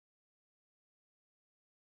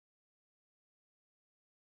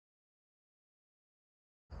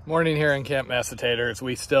Morning here in Camp Massatators.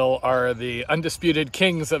 We still are the undisputed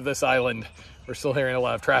kings of this island. We're still hearing a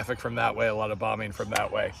lot of traffic from that way, a lot of bombing from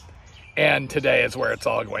that way. And today is where it's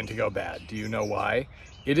all going to go bad. Do you know why?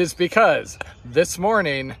 It is because this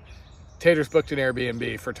morning, Taters booked an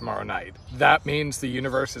Airbnb for tomorrow night. That means the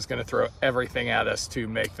universe is going to throw everything at us to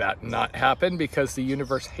make that not happen because the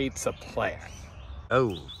universe hates a plan.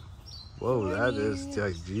 Oh, whoa, that is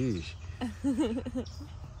just geez.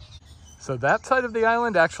 So that side of the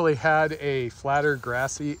island actually had a flatter,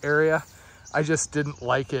 grassy area. I just didn't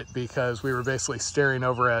like it because we were basically staring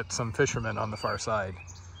over at some fishermen on the far side.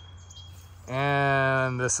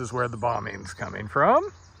 And this is where the bombing's coming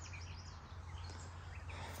from.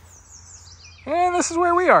 And this is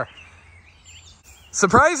where we are.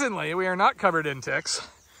 Surprisingly, we are not covered in ticks,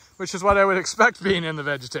 which is what I would expect being in the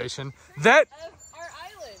vegetation that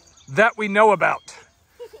we know about.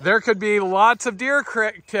 There could be lots of deer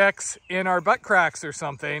ticks in our butt cracks or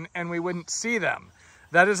something, and we wouldn't see them.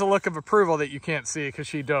 That is a look of approval that you can't see because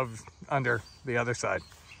she dove under the other side.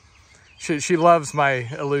 She loves my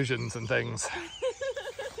illusions and things.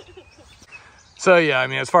 So yeah, I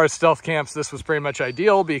mean, as far as stealth camps, this was pretty much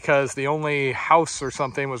ideal because the only house or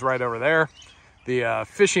something was right over there. The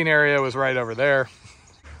fishing area was right over there.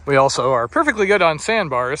 We also are perfectly good on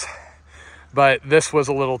sandbars, but this was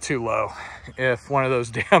a little too low. If one of those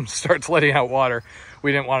dams starts letting out water,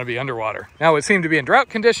 we didn't want to be underwater. Now it seemed to be in drought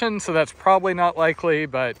conditions, so that's probably not likely,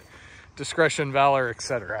 but discretion, valor,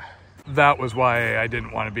 etc. That was why I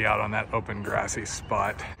didn't want to be out on that open grassy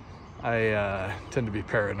spot. I tend to be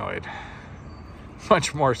paranoid,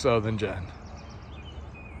 much more so than Jen.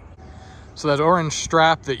 So that orange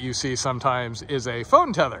strap that you see sometimes is a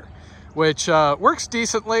phone tether, which works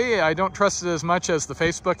decently. I don't trust it as much as the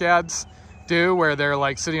Facebook ads do, where they're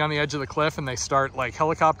like sitting on the edge of the cliff and they start like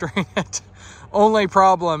helicoptering it. Only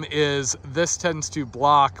problem is this tends to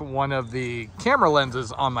block one of the camera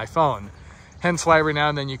lenses on my phone. Hence why every now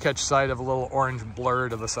and then you catch sight of a little orange blur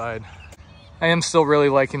to the side. I am still really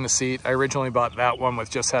liking the seat. I originally bought that one with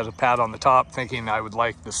just had a pad on the top, thinking I would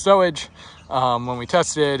like the stowage. When we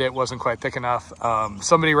tested it, it wasn't quite thick enough.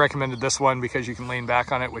 Somebody recommended this one because you can lean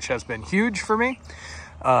back on it, which has been huge for me.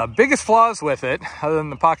 Biggest flaws with it, other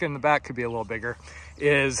than the pocket in the back could be a little bigger,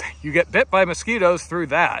 is you get bit by mosquitoes through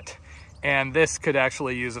that, and this could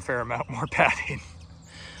actually use a fair amount more padding.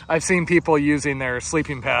 I've seen people using their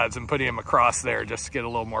sleeping pads and putting them across there just to get a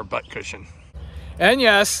little more butt cushion. And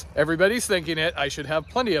yes, everybody's thinking it, I should have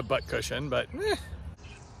plenty of butt cushion, but eh.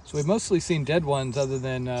 So we've mostly seen dead ones other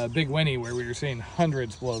than Big Winnie, where we were seeing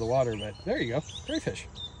hundreds below the water, but there you go, crayfish.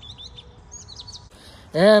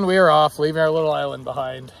 And we are off, leaving our little island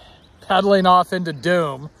behind, paddling off into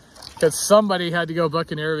doom because somebody had to go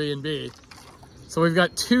book an Airbnb. So we've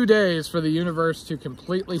got 2 days for the universe to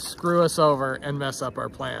completely screw us over and mess up our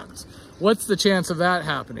plans. What's the chance of that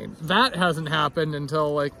happening? That hasn't happened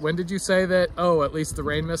until, like, when did you say that? Oh, at least the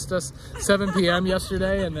rain missed us. 7 p.m.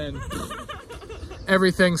 yesterday, and then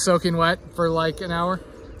everything soaking wet for like an hour.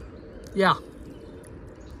 Yeah.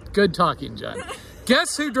 Good talking, Jen.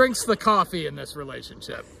 Guess who drinks the coffee in this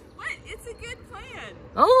relationship? What? It's a good plan.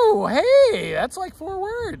 Oh, hey, that's like 4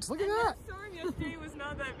 words. Look at that. That storm yesterday was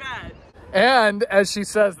not that bad. And as she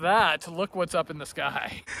says that, look what's up in the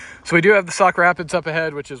sky. So we do have the Sauk Rapids up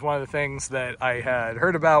ahead, which is one of the things that I had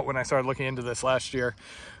heard about when I started looking into this last year.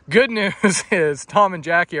 Good news is Tom and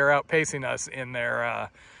Jackie are outpacing us in their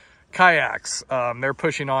kayaks. They're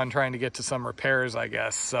pushing on, trying to get to some repairs, I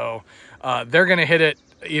guess. So they're going to hit it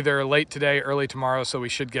either late today, early tomorrow, so we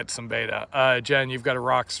should get some beta. Jen, you've got a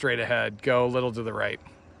rock straight ahead. Go a little to the right.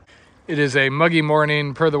 It is a muggy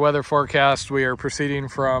morning per the weather forecast. We are proceeding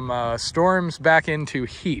from storms back into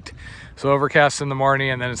heat. So overcast in the morning,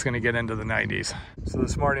 and then it's going to get into the 90s. So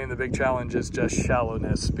this morning, the big challenge is just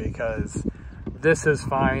shallowness, because this is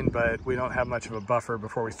fine, but we don't have much of a buffer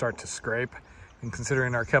before we start to scrape. And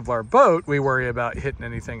considering our Kevlar boat, we worry about hitting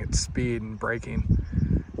anything at speed and braking.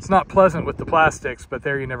 It's not pleasant with the plastics, but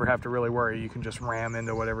there you never have to really worry. You can just ram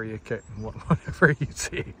into whatever you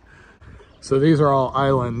see. So these are all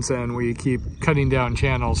islands, and we keep cutting down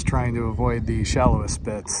channels trying to avoid the shallowest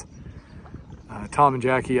bits. Tom and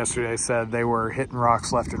Jackie yesterday said they were hitting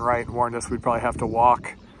rocks left and right and warned us we'd probably have to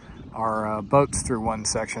walk our boats through one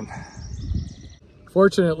section.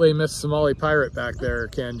 Fortunately, Miss Somali Pirate back there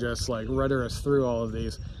can just like rudder us through all of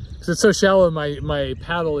these. Because it's so shallow, my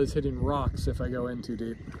paddle is hitting rocks if I go in too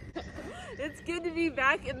deep. It's good to be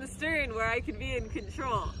back in the stern where I can be in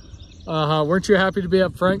control. Weren't you happy to be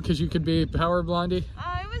up front because you could be Power Blondie?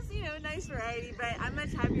 It was, you know, a nice variety, but I'm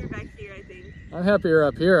much happier back here, I think. I'm happier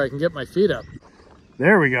up here. I can get my feet up.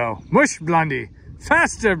 There we go. Mush Blondie.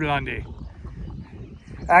 Faster Blondie.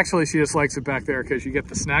 Actually, she just likes it back there because you get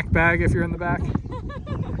the snack bag if you're in the back.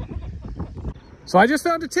 So I just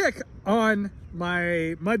found a tick on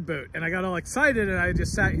my mud boot and I got all excited and I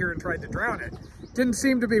just sat here and tried to drown it. Didn't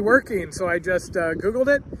seem to be working, so I just Googled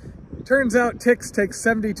it. Turns out ticks take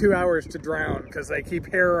 72 hours to drown because they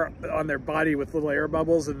keep hair on their body with little air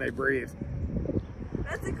bubbles and they breathe.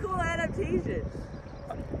 That's a cool adaptation.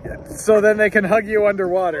 So then they can hug you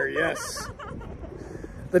underwater, yes.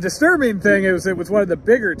 The disturbing thing is it was one of the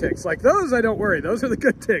bigger ticks. Like those, I don't worry. Those are the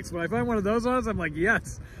good ticks. When I find one of those ones, I'm like,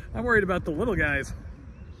 yes. I'm worried about the little guys.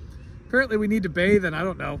 Apparently we need to bathe in, I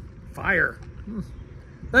don't know, fire.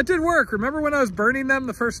 That did work. Remember when I was burning them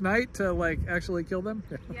the first night to like actually kill them?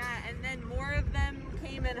 Yeah, and then more of them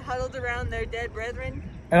came and huddled around their dead brethren.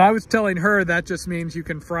 And I was telling her that just means you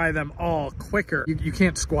can fry them all quicker. You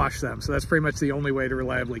can't squash them, so that's pretty much the only way to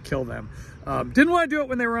reliably kill them. Didn't want to do it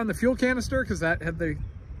when they were on the fuel canister because that had the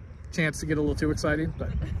chance to get a little too exciting, but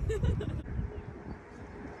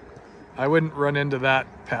I wouldn't run into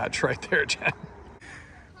that patch right there, Jen.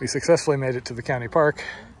 We successfully made it to the county park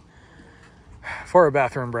for a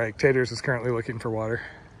bathroom break. Taters is currently looking for water.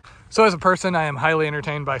 So as a person, I am highly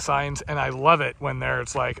entertained by signs, and I love it when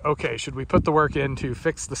it's like, okay, should we put the work in to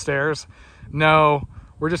fix the stairs? No,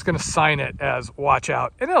 we're just gonna sign it as watch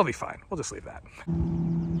out, and it'll be fine. We'll just leave that.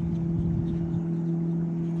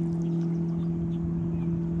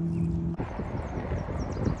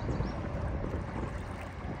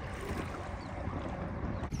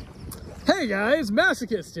 Hey guys,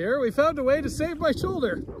 Masochist here. We found a way to save my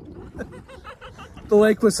shoulder. The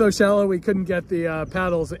lake was so shallow we couldn't get the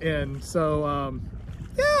paddles in, so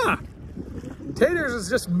yeah. Taters is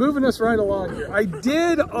just moving us right along here. I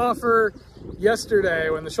did offer yesterday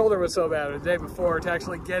when the shoulder was so bad, or the day before, to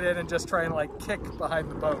actually get in and just try and like kick behind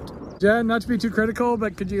the boat. Jen, not to be too critical,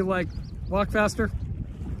 but could you like walk faster?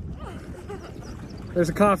 There's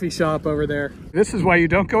a coffee shop over there. This is why you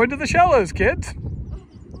don't go into the shallows, kids.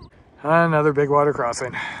 Another big water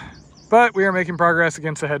crossing. But we are making progress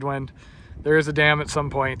against the headwind. There is a dam at some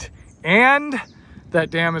point, and that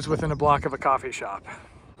dam is within a block of a coffee shop.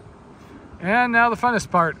 And now the funnest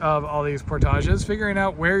part of all these portages, figuring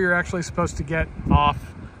out where you're actually supposed to get off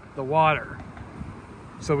the water.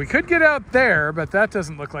 So we could get out there, but that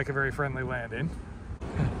doesn't look like a very friendly landing.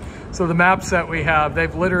 So the maps that we have,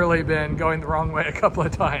 they've literally been going the wrong way a couple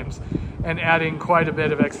of times and adding quite a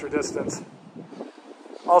bit of extra distance.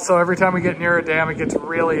 Also, every time we get near a dam, it gets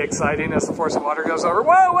really exciting as the force of water goes over.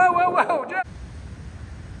 Whoa, whoa, whoa, whoa!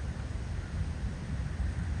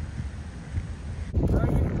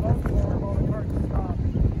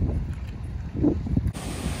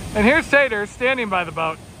 And here's Tater standing by the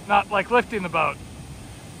boat, not like lifting the boat.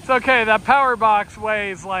 It's okay, that power box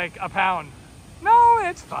weighs like a pound. No,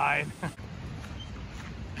 it's fine.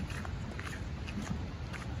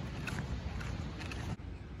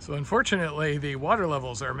 So unfortunately, the water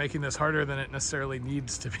levels are making this harder than it necessarily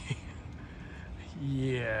needs to be.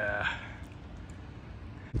 Yeah.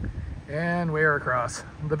 And we are across.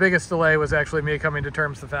 The biggest delay was actually me coming to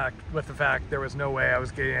terms with the fact there was no way I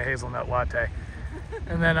was getting a hazelnut latte.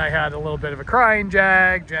 And then I had a little bit of a crying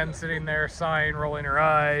jag, Jen sitting there sighing, rolling her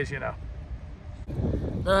eyes, you know.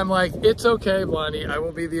 Then I'm like, it's okay, Blondie, I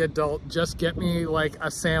will be the adult. Just get me like a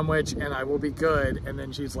sandwich and I will be good. And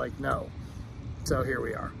then she's like, no. So here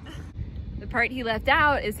we are. The part he left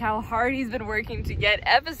out is how hard he's been working to get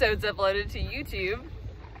episodes uploaded to YouTube.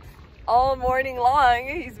 All morning long,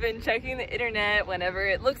 he's been checking the internet. Whenever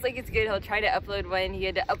it looks like it's good, he'll try to upload one. He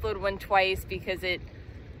had to upload one twice because it's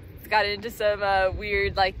got into some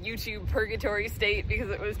weird like YouTube purgatory state because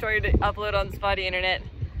it was trying to upload on spotty internet.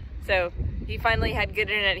 So he finally had good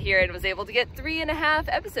internet here and was able to get 3.5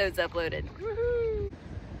 episodes uploaded. Woohoo!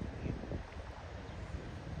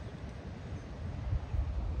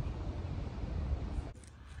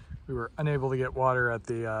 We were unable to get water at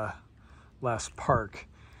the last park.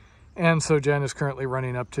 And so Jen is currently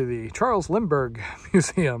running up to the Charles Lindbergh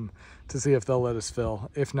Museum to see if they'll let us fill.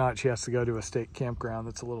 If not, she has to go to a state campground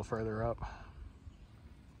that's a little further up.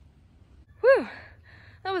 Whew,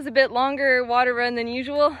 that was a bit longer water run than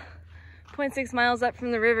usual. 0.6 miles up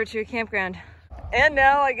from the river to a campground. And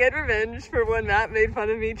now I get revenge for when Matt made fun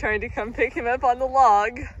of me trying to come pick him up on the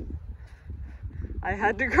log. I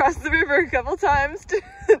had to cross the river a couple times to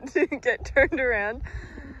get turned around.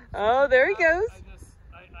 Oh, there he goes.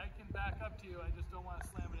 I can back up to you, I just don't want to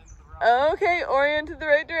slam it into the rock. Okay, oriented the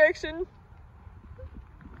right direction.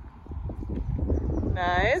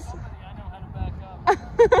 Nice. I know how to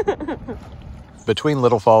back up. Between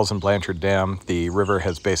Little Falls and Blanchard Dam, the river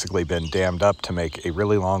has basically been dammed up to make a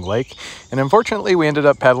really long lake, and unfortunately we ended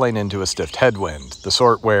up paddling into a stiff headwind, the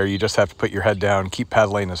sort where you just have to put your head down, keep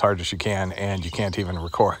paddling as hard as you can, and you can't even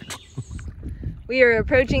record. We are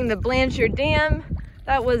approaching the Blanchard Dam.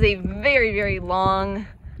 That was a very, very long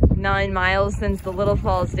 9 miles since the Little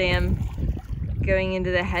Falls Dam. Going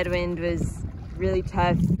into the headwind was really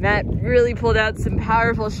tough. Matt really pulled out some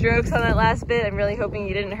powerful strokes on that last bit. I'm really hoping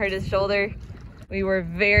he didn't hurt his shoulder. We were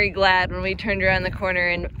very glad when we turned around the corner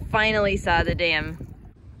and finally saw the dam.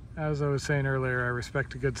 As I was saying earlier, I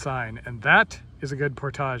respect a good sign, and that is a good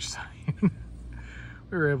Portage sign.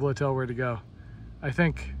 We were able to tell where to go. I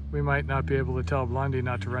think we might not be able to tell Blondie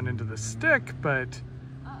not to run into the stick, but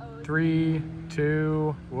 3,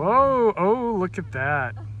 2, whoa, oh, look at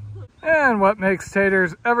that. And what makes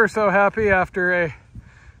Taters ever so happy after a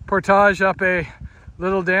portage up a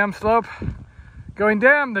little dam slope? Going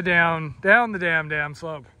down the dam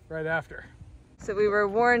slope right after. So we were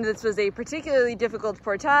warned this was a particularly difficult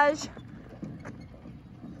portage.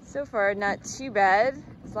 So far, not too bad,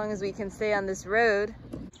 as long as we can stay on this road.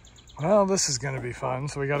 Well, this is gonna be fun.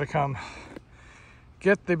 So we gotta come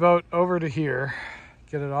get the boat over to here,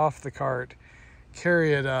 get it off the cart,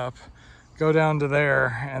 carry it up, go down to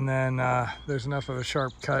there, and then there's enough of a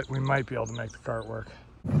sharp cut we might be able to make the cart work.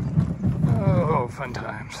 Oh, fun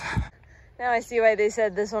times. Now I see why they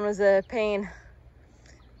said this one was a pain.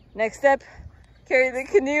 Next step, carry the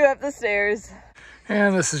canoe up the stairs.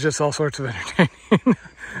 And this is just all sorts of entertaining.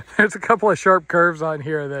 There's a couple of sharp curves on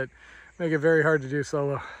here that make it very hard to do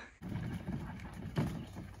solo.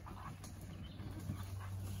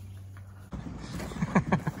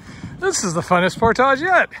 This is the funnest portage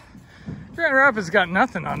yet. Grand Rapids got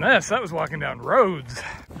nothing on this. That was walking down roads.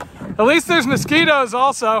 At least there's mosquitoes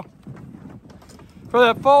also. For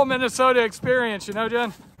that full Minnesota experience, you know,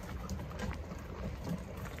 Jen?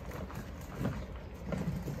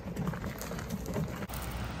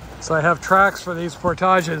 So I have tracks for these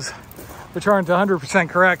portages, which aren't 100%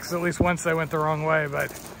 correct, because at least once they went the wrong way,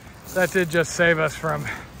 but that did just save us from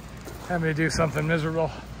having to do something miserable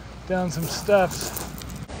down some steps.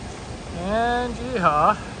 And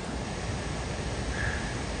yeehaw.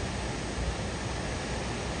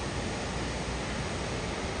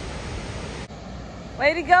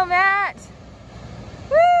 Way to go, Matt!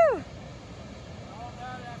 Woo! All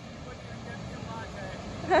that after you put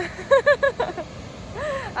your latte.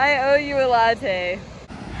 I owe you a latte.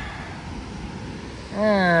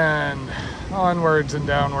 And onwards and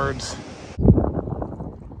downwards.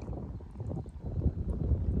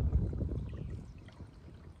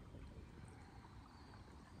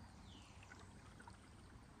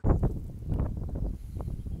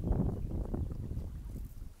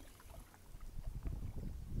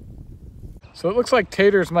 So it looks like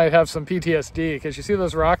Taters might have some PTSD, because you see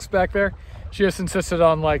those rocks back there? She just insisted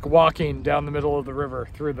on like walking down the middle of the river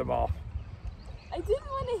through them all. I didn't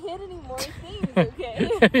want to hit any more things,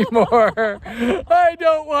 okay? Anymore. I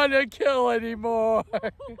don't want to kill anymore.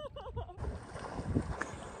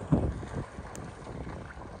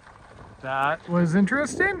 That was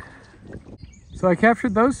interesting. So I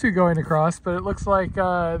captured those two going across, but it looks like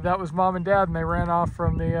that was mom and dad, and they ran off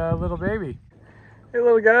from the little baby. Hey,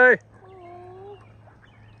 little guy.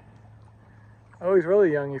 Oh, he's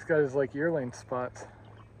really young. He's got his like yearling spots.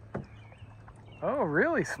 Oh,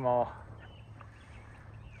 really small.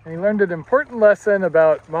 And he learned an important lesson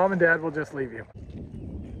about mom and dad will just leave you.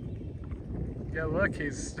 Yeah, look,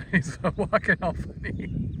 he's walking all funny.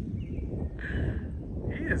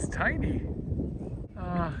 He is tiny.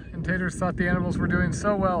 And Taters thought the animals were doing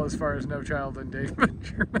so well as far as no child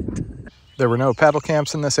endangerment. There were no paddle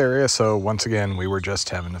camps in this area, so once again, we were just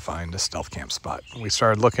having to find a stealth camp spot. We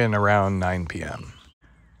started looking around 9 p.m.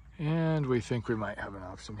 And we think we might have an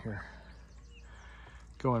option here.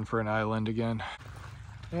 Going for an island again.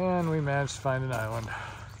 And we managed to find an island.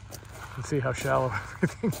 And see how shallow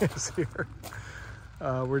everything is here.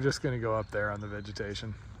 We're just gonna go up there on the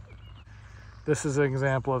vegetation. This is an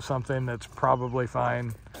example of something that's probably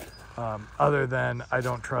fine, other than I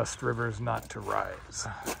don't trust rivers not to rise.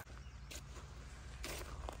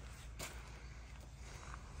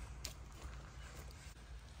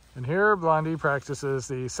 And here Blondie practices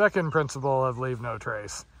the second principle of leave no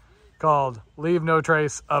trace, called leave no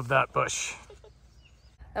trace of that bush.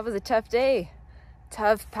 That was a tough day.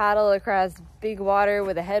 Tough paddle across big water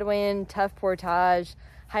with a headwind, tough portage.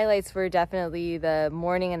 Highlights were definitely the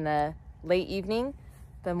morning and the late evening.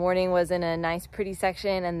 The morning was in a nice pretty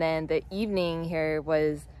section, and then the evening here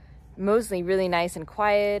was mostly really nice and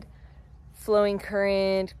quiet, flowing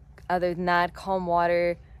current, other than that, calm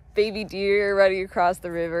water, baby deer running across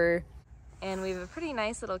the river. and we have a pretty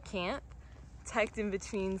nice little camp tucked in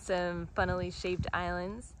between some funnily shaped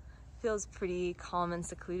islands. Feels pretty calm and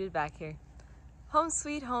secluded back here. Home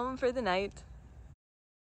sweet home for the night.